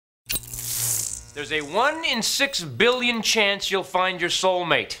There's a 1 in 6 billion chance you'll find your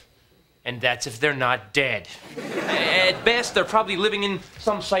soulmate. And that's if they're not dead. At best, they're probably living in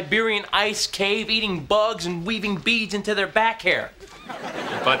some Siberian ice cave, eating bugs and weaving beads into their back hair.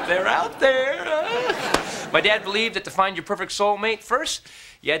 But they're out there. My dad believed that to find your perfect soulmate, first,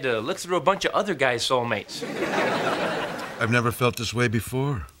 you had to look through a bunch of other guys' soulmates. I've never felt this way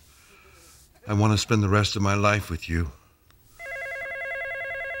before. I want to spend the rest of my life with you.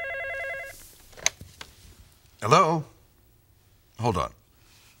 Hello? Hold on.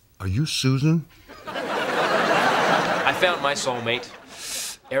 Are you Susan? I found my soulmate,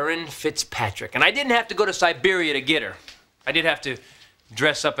 Erin Fitzpatrick, and I didn't have to go to Siberia to get her. I did have to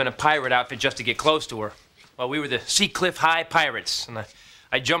dress up in a pirate outfit just to get close to her. Well, we were the Seacliff High Pirates, and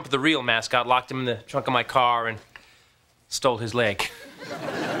I jumped the real mascot, locked him in the trunk of my car, and stole his leg.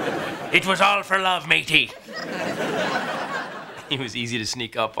 It was all for love, matey. He was easy to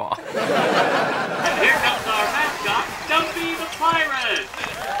sneak up on. Here comes our mascot, Dumpy the Pirate.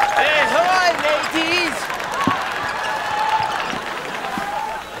 Hey, hi, mateys!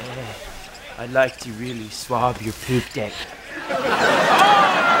 I'd like to really swab your poop deck.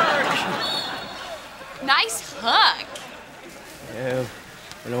 Nice hug. Yeah,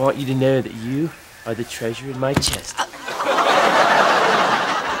 and I want you to know that you are the treasure in my chest.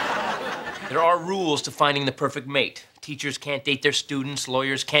 There are rules to finding the perfect mate. Teachers can't date their students,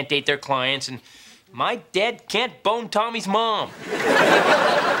 lawyers can't date their clients, and my dad can't bone Tommy's mom. Tommy,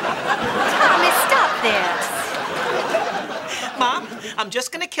 stop this. Mom, I'm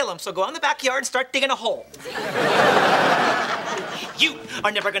just gonna kill him, so go out in the backyard and start digging a hole. You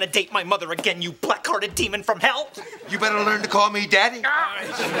are never gonna date my mother again, you black-hearted demon from hell. You better learn to call me Daddy. All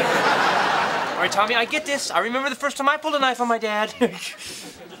right, Tommy, I get this. I remember the first time I pulled a knife on my dad.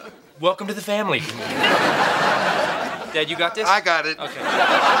 Welcome to the family. Dad, you got this? I got it. Okay.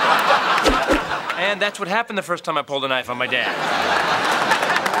 And that's what happened the first time I pulled a knife on my dad.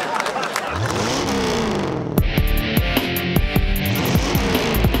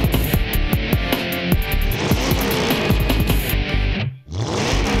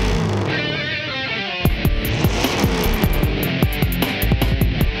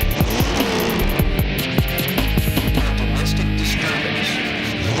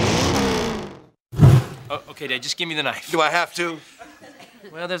 Okay, Dad, just give me the knife. Do I have to?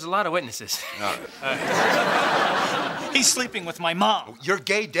 Well, there's a lot of witnesses. All right. He's sleeping with my mom. Your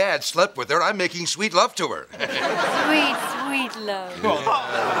gay dad slept with her. I'm making sweet love to her. Sweet, sweet love.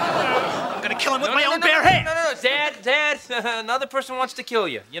 I'm gonna kill him with my own bare hands. No, Dad, another person wants to kill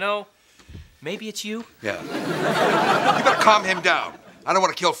you. You know, maybe it's you. Yeah. You better calm him down. I don't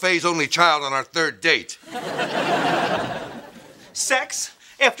want to kill Faye's only child on our 3rd date. Sex?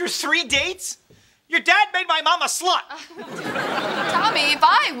 After 3 dates? Your dad made my mom a slut. Tommy, if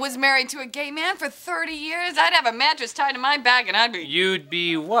I was married to a gay man for 30 years, I'd have a mattress tied to my back and I'd be... You'd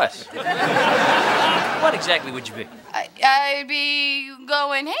be what? What exactly would you be? I'd be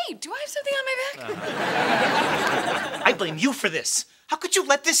going, hey, do I have something on my back? I blame you for this. How could you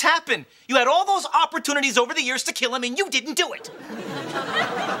let this happen? You had all those opportunities over the years to kill him and you didn't do it.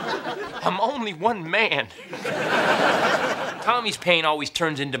 I'm only one man. Tommy's pain always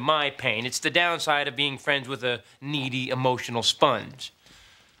turns into my pain. It's the downside of being friends with a needy, emotional sponge.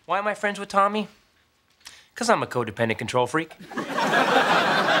 Why am I friends with Tommy? Because I'm a codependent control freak.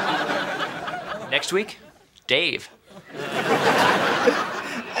 Next week, Dave.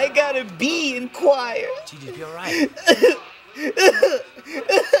 I gotta be in choir. Gee, you'll be all right.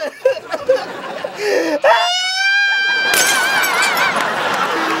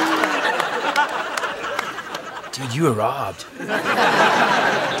 Dude, you were robbed.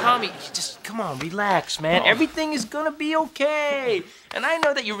 Tommy, just come on, relax, man. Everything is gonna be okay. And I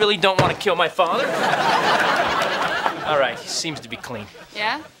know that you really don't want to kill my father. All right, he seems to be clean.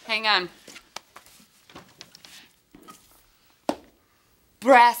 Yeah? Hang on.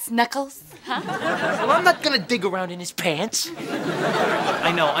 Brass knuckles, huh? Well, I'm not gonna dig around in his pants.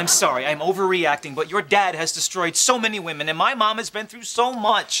 I know, I'm sorry, I'm overreacting, but your dad has destroyed so many women and my mom has been through so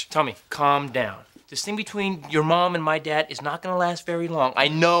much. Tommy, calm down. This thing between your mom and my dad is not gonna last very long. I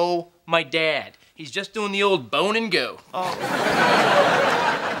know my dad. He's just doing the old bone and go. Oh.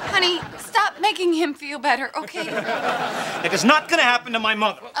 Honey, stop making him feel better, okay? That is not gonna happen to my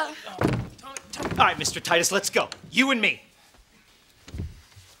mother. All right, Mr. Titus, let's go. You and me.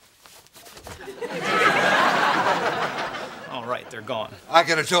 All right, they're gone. I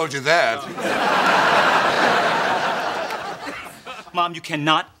could have told you that. Mom, you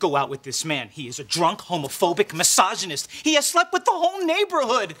cannot go out with this man. He is a drunk, homophobic, misogynist. He has slept with the whole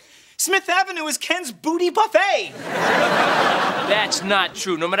neighborhood. Smith Avenue is Ken's booty buffet. That's not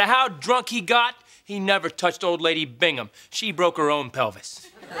true. No matter how drunk he got, He never touched old lady Bingham. She broke her own pelvis.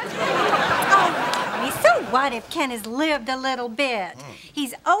 Oh, Tommy, so what if Ken has lived a little bit?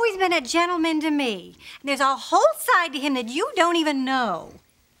 He's always been a gentleman to me. There's a whole side to him that you don't even know.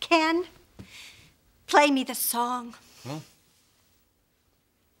 Ken, play me the song.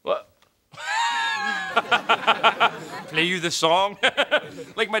 What? Play you the song?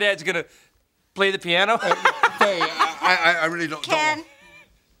 Like my dad's gonna play the piano? Faye, I really don't... Ken.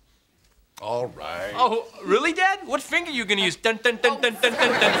 All right. Oh, really, Dad? What finger are you gonna use? Dun dun dun dun dun dun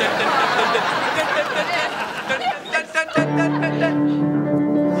dun dun dun dun dun dun.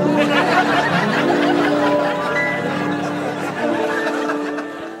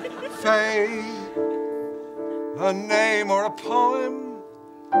 Faye, a name or a poem.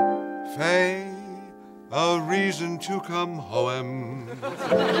 Faye, a reason to come home.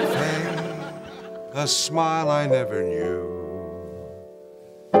 Faye, a smile I never knew.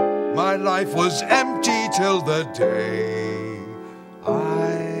 My life was empty till the day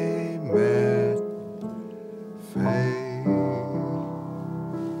I met Faye.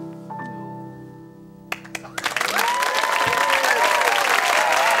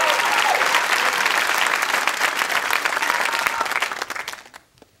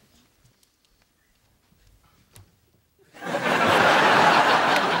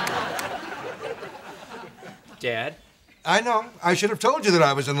 Dad? I know. I should have told you that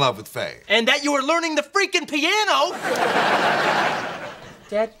I was in love with Faye. And that you were learning the freaking piano!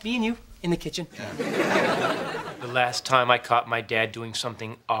 Dad, me and you in the kitchen. The last time I caught my dad doing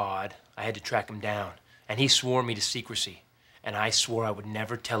something odd, I had to track him down. And he swore me to secrecy. And I swore I would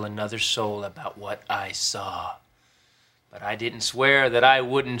never tell another soul about what I saw. But I didn't swear that I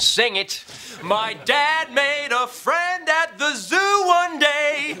wouldn't sing it. My dad made a friend at the zoo one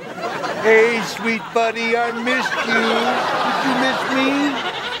day. Hey, sweet buddy, I missed you. Did you miss me?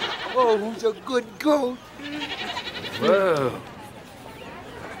 Oh, who's a good goat? Whoa.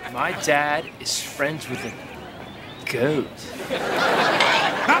 My dad is friends with a goat.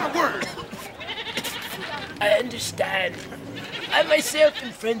 Not a word. I understand. I myself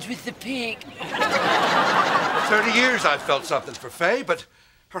am friends with the pig. 30 years I've felt something for Faye, but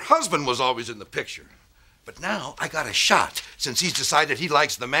her husband was always in the picture. But now I got a shot since he's decided he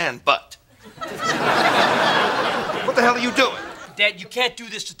likes the man butt. What the hell are you doing? Dad, you can't do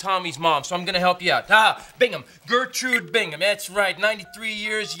this to Tommy's mom, so I'm gonna help you out. Ah, Bingham. Gertrude Bingham. That's right. 93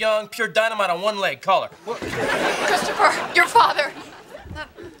 years young, pure dynamite on one leg. Call her. Christopher, your father.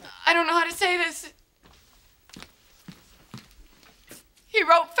 I don't know how to say this. He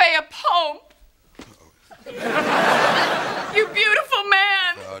wrote Faye a poem. You beautiful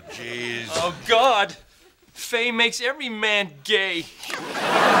man. Oh, jeez. Oh, God. Faye makes every man gay.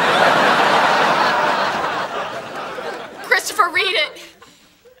 Christopher, read it.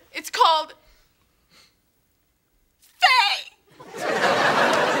 It's called Faye.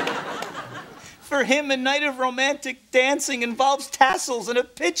 For him, a night of romantic dancing involves tassels and a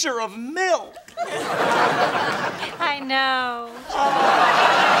pitcher of milk. I know.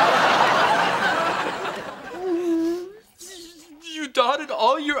 You dotted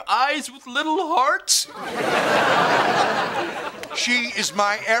all your I's with little hearts? She is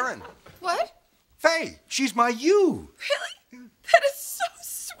my Erin. What? Faye, she's my you. Really? That is so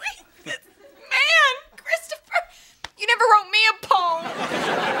sweet. Man, Christopher, you never wrote me a poem.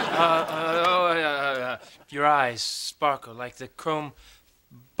 Your eyes sparkle like the chrome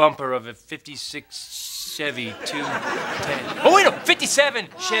bumper of a 56 Chevy 210. Oh, wait, no, 57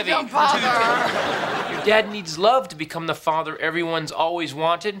 Chevy Don't bother. 210. Your dad needs love to become the father everyone's always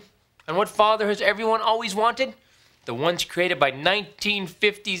wanted. And what father has everyone always wanted? The ones created by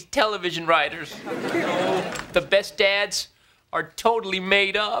 1950s television writers. Oh, the best dads are totally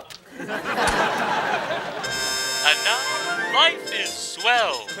made up. And now, life is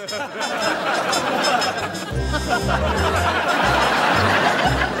swell.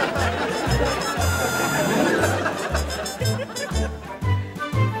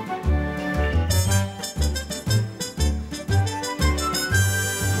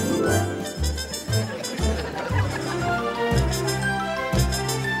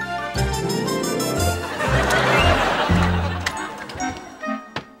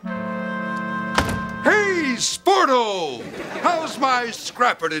 Hey, Sporto! How's my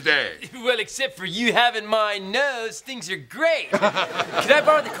scrapper today? Well, except for you having my nose, things are great. Can I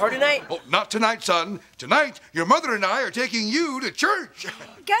borrow the car tonight? Oh, not tonight, son. Tonight, your mother and I are taking you to church.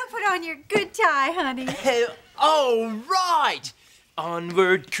 Go put on your good tie, honey. All right.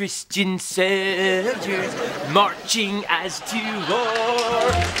 Onward, Christian soldiers, marching as to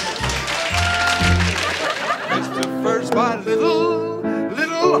war. Christopher's my little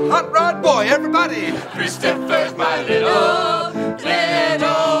little hot rod boy, everybody. Christopher's my little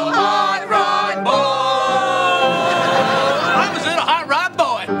hot rod boy. I'm his little hot rod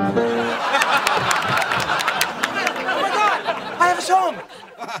boy. Oh my God! I have his home.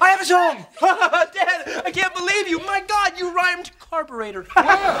 I have his home. Dad, I can't believe you. My God, you rhymed carburetor.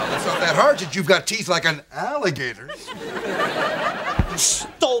 Well, it's not that hard since you've got teeth like an alligator. You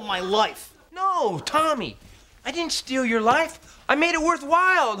stole my life. No, Tommy. I didn't steal your life. I made it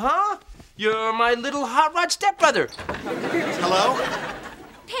worthwhile, huh? You're my little hot rod stepbrother. Hello?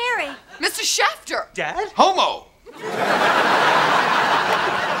 Perry. Mr. Shafter. Dad? Homo.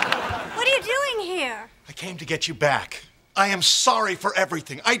 What are you doing here? I came to get you back. I am sorry for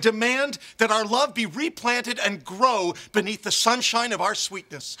everything. I demand that our love be replanted and grow beneath the sunshine of our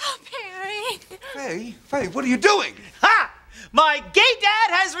sweetness. Oh, Perry. Faye, what are you doing? Ha! My gay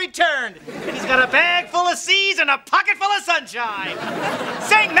dad has returned. And he's got a bag full of C's and a pocket full of sunshine.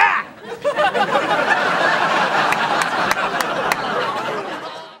 Sing that!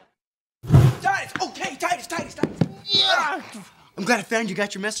 Titus! Okay, Titus. Yeah! I'm glad I found you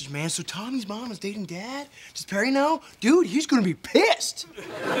got your message, man. So Tommy's mom is dating Dad? Does Perry know? Dude, he's gonna be pissed.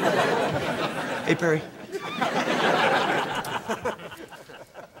 Hey, Perry.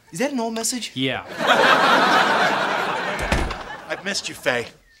 Is that an old message? Yeah. I've missed you, Faye.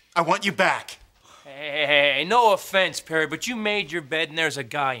 I want you back. Hey, no offense, Perry, but you made your bed and there's a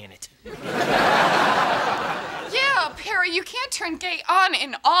guy in it. Yeah, Perry, you can't turn gay on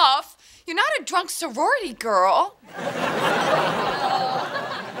and off. You're not a drunk sorority girl.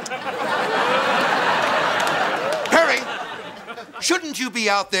 Perry, shouldn't you be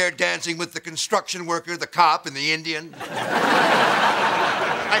out there dancing with the construction worker, the cop, and the Indian?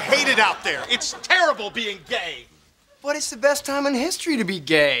 I hate it out there. It's terrible being gay. But it's the best time in history to be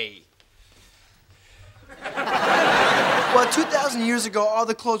gay. Well, 2,000 years ago, all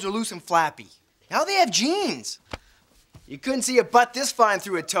the clothes were loose and flappy. Now they have jeans. You couldn't see a butt this fine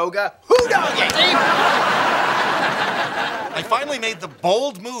through a toga. Who dog it? I finally made the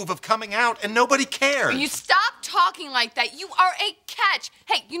bold move of coming out, and nobody cared. You stop talking like that. You are a catch.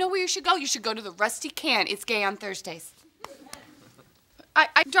 Hey, you know where you should go? You should go to the Rusty Can. It's gay on Thursdays.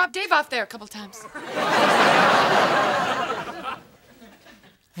 I dropped Dave off there a couple times.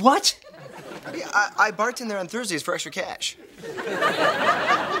 What? I bartend there on Thursdays for extra cash.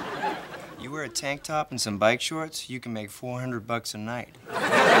 You wear a tank top and some bike shorts, you can make $400 a night.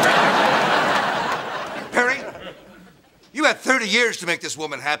 Perry, you had 30 years to make this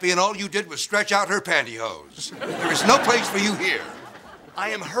woman happy, and all you did was stretch out her pantyhose. There is no place for you here. I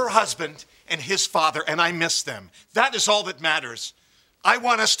am her husband and his father, and I miss them. That is all that matters. I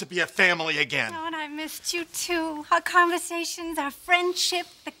want us to be a family again. Oh, and I missed you too. Our conversations, our friendship,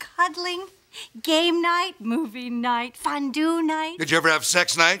 the cuddling, game night, movie night, fondue night. Did you ever have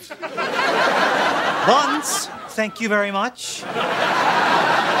sex night? Once. Thank you very much.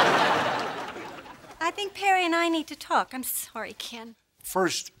 I think Perry and I need to talk. I'm sorry, Ken.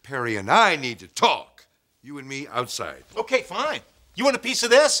 First, Perry and I need to talk. You and me outside. Okay, fine. You want a piece of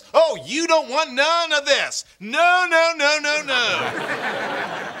this? Oh, you don't want none of this. No, no, no, no, no.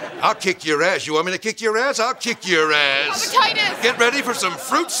 I'll kick your ass. You want me to kick your ass? I'll kick your ass. Oh, Titus! Get ready for some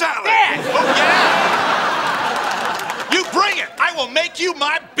fruit salad. Dad! Oh, yeah? You bring it. I will make you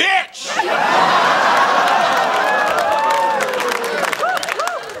my bitch.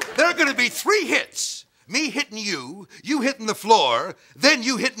 There are going to be 3 hits. Me hitting you, you hitting the floor, then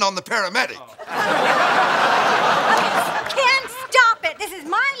you hitting on the paramedic. Ken, stop it. This is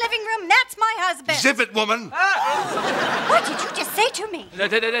my living room. That's my husband. Zip it, woman. What did you just say to me?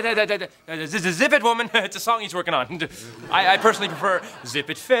 Zip it, woman. It's a song he's working on. I personally prefer Zip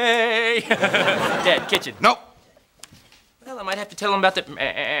It Faye. Dad, kitchen. Nope. Well, I might have to tell him about the...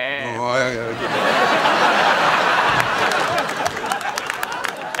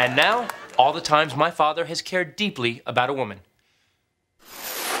 And now, all the times my father has cared deeply about a woman.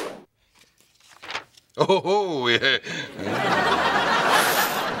 Oh, yeah.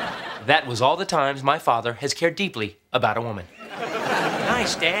 That was all the times my father has cared deeply about a woman.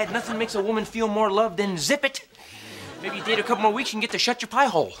 Nice, Dad. Nothing makes a woman feel more loved than zip it. Maybe you date a couple more weeks and get to shut your pie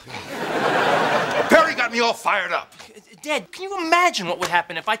hole. Perry got me all fired up. Dad, can you imagine what would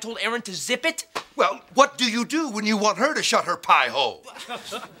happen if I told Erin to zip it? Well, what do you do when you want her to shut her pie hole?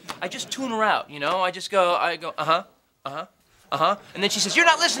 I just tune her out, you know? I go, uh-huh, uh-huh, uh-huh. And then she says, you're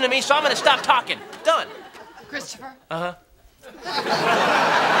not listening to me, so I'm gonna stop talking. Done. Christopher? Uh-huh.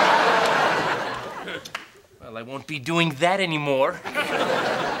 Well, I won't be doing that anymore.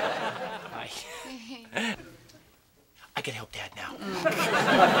 I can help Dad now.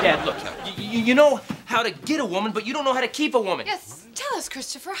 Dad, look, you know how to get a woman, but you don't know how to keep a woman. Yes, tell us,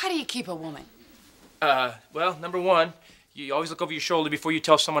 Christopher. How do you keep a woman? Well, number one, you always look over your shoulder before you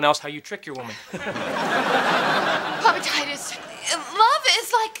tell someone else how you trick your woman. Papa Titus, love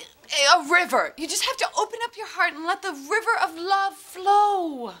is like a river. You just have to open up your heart and let the river of love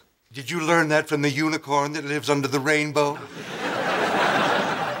flow. Did you learn that from the unicorn that lives under the rainbow?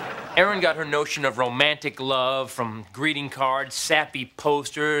 Erin got her notion of romantic love from greeting cards, sappy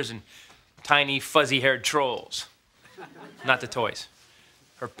posters, and tiny fuzzy-haired trolls. Not the toys.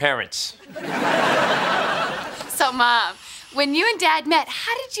 Her parents. So, Mom, when you and Dad met,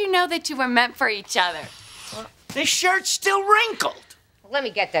 how did you know that you were meant for each other? This shirt's still wrinkled. Let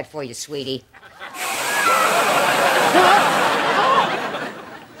me get that for you, sweetie.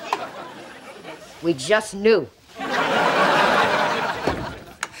 We just knew.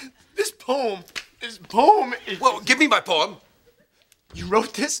 This poem is... Well, give me my poem. You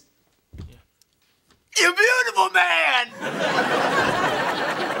wrote this? Yeah. You're a beautiful man!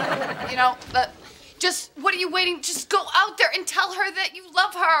 You know, just, what are you waiting? Just go out there and tell her that you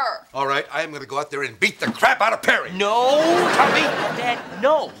love her. All right, I am going to go out there and beat the crap out of Perry. No, Tommy. Dad,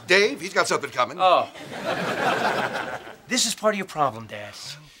 no. Dave, he's got something coming. Oh. This is part of your problem, Dad.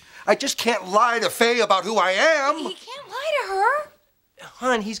 I just can't lie to Faye about who I am. He can't lie to her.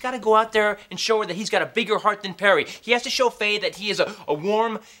 Hon, he's got to go out there and show her that he's got a bigger heart than Perry. He has to show Faye that he is a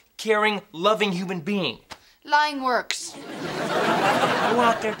warm, caring, loving human being. Lying works. Go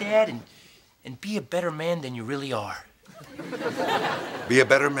out there, Dad, and be a better man than you really are. Be a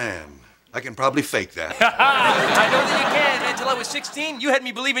better man. I can probably fake that. I know that you can. Until I was 16, you had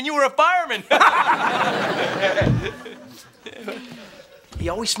me believing you were a fireman. He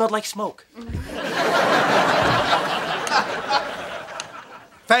always smelled like smoke.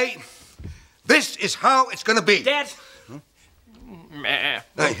 Faye, this is how it's gonna be. Dad.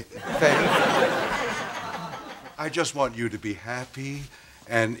 Faye, I just want you to be happy.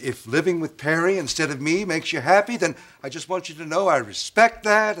 And if living with Perry instead of me makes you happy, then I just want you to know I respect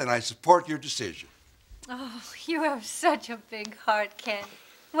that and I support your decision. Oh, you have such a big heart, Ken.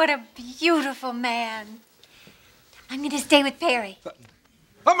 What a beautiful man. I'm going to stay with Perry.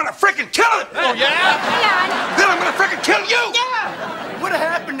 I'm gonna frickin' kill him! Oh, yeah? Yeah. Then I'm gonna frickin' kill you! Yeah! What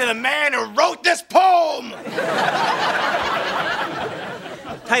happened to the man who wrote this poem?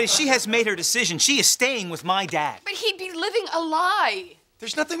 Titus, she has made her decision. She is staying with my dad. But he'd be living a lie.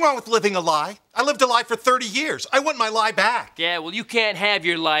 There's nothing wrong with living a lie. I lived a lie for 30 years. I want my lie back. Yeah, well, you can't have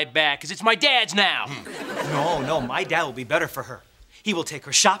your lie back, because it's my dad's now. No, my dad will be better for her. He will take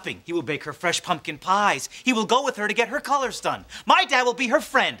her shopping. He will bake her fresh pumpkin pies. He will go with her to get her colors done. My dad will be her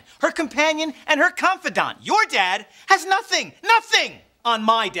friend, her companion, and her confidant. Your dad has nothing on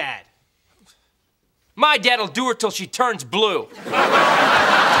my dad. My dad'll do her till she turns blue.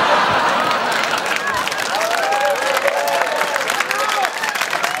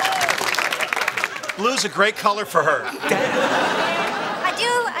 Blue's a great color for her.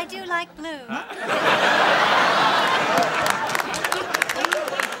 I do like blue.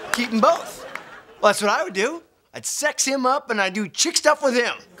 Keep them both. Well, that's what I would do. I'd sex him up and I'd do chick stuff with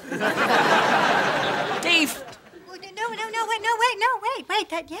him. Dave. Wait.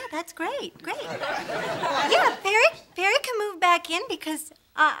 That's great. Yeah, Perry can move back in because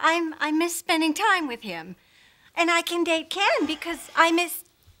I miss spending time with him. And I can date Ken because I miss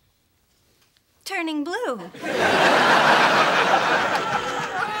turning blue.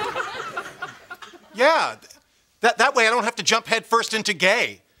 Yeah, that way I don't have to jump headfirst into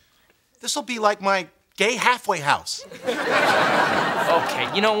gay. This'll be like my gay halfway house. Okay,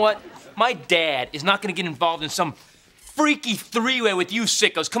 you know what? My dad is not gonna get involved in some freaky three-way with you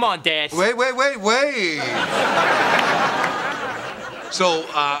sickos. Come on, Dad. Wait. So,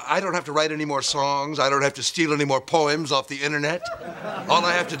 I don't have to write any more songs. I don't have to steal any more poems off the internet. All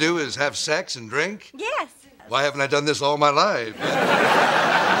I have to do is have sex and drink? Yes. Why haven't I done this all my life?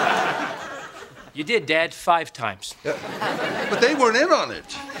 You did, Dad, 5 times. But they weren't in on it.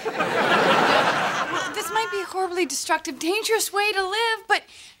 Well, this might be a horribly destructive, dangerous way to live, but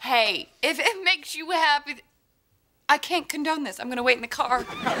hey, if it makes you happy, I can't condone this. I'm gonna wait in the car.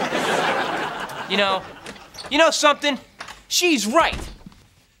 You know something? She's right.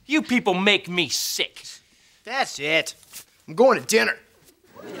 You people make me sick. That's it. I'm going to dinner.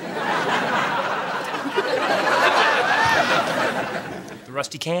 The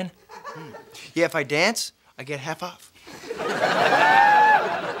rusty can? Yeah, if I dance, I get half off.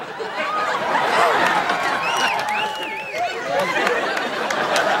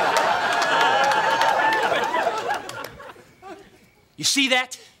 You see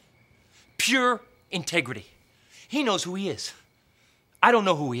that? Pure integrity. He knows who he is. I don't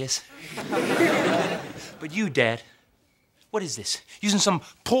know who he is. But you, Dad, What is this? Using some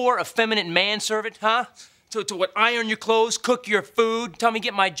poor, effeminate manservant, huh? To what, iron your clothes, cook your food, tell me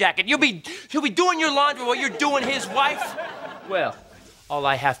get my jacket. He'll be doing your laundry while you're doing his wife? Well, all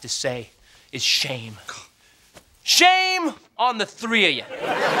I have to say is shame. Shame on the three of you.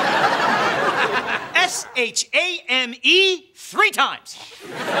 S-H-A-M-E 3 times.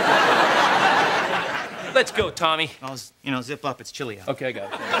 Let's go, Tommy. I'll, zip up. It's chilly out. Okay, I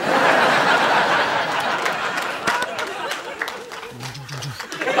got it.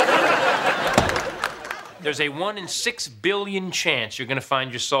 There's a 1 in 6 billion chance you're gonna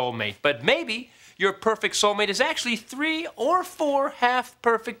find your soulmate, but maybe your perfect soulmate is actually 3 or 4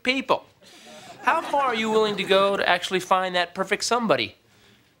 half-perfect people. How far are you willing to go to actually find that perfect somebody?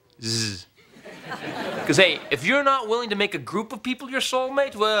 Zzz. Because, hey, if you're not willing to make a group of people your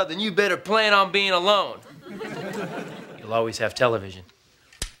soulmate, well, then you better plan on being alone. You'll always have television.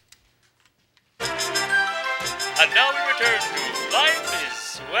 And now we return to Life is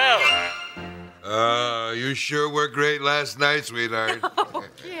Swell. You sure were great last night, sweetheart. Oh,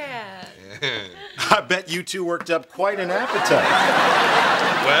 yeah. I bet you two worked up quite an appetite.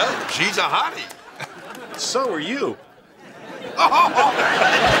 Well, she's a hottie. So are you.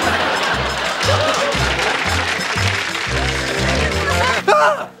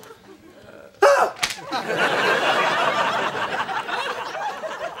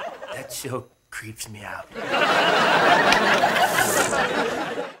 That show creeps me out.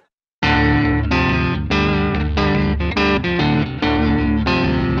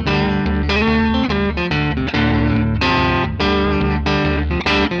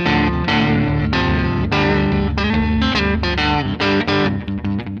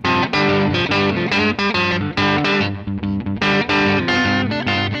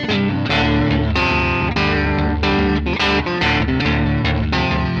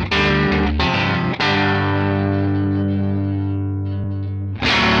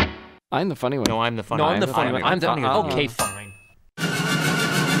 I'm the funny one. No, I'm the funny No, one. I'm the funny one. I'm the funny one. okay, fine.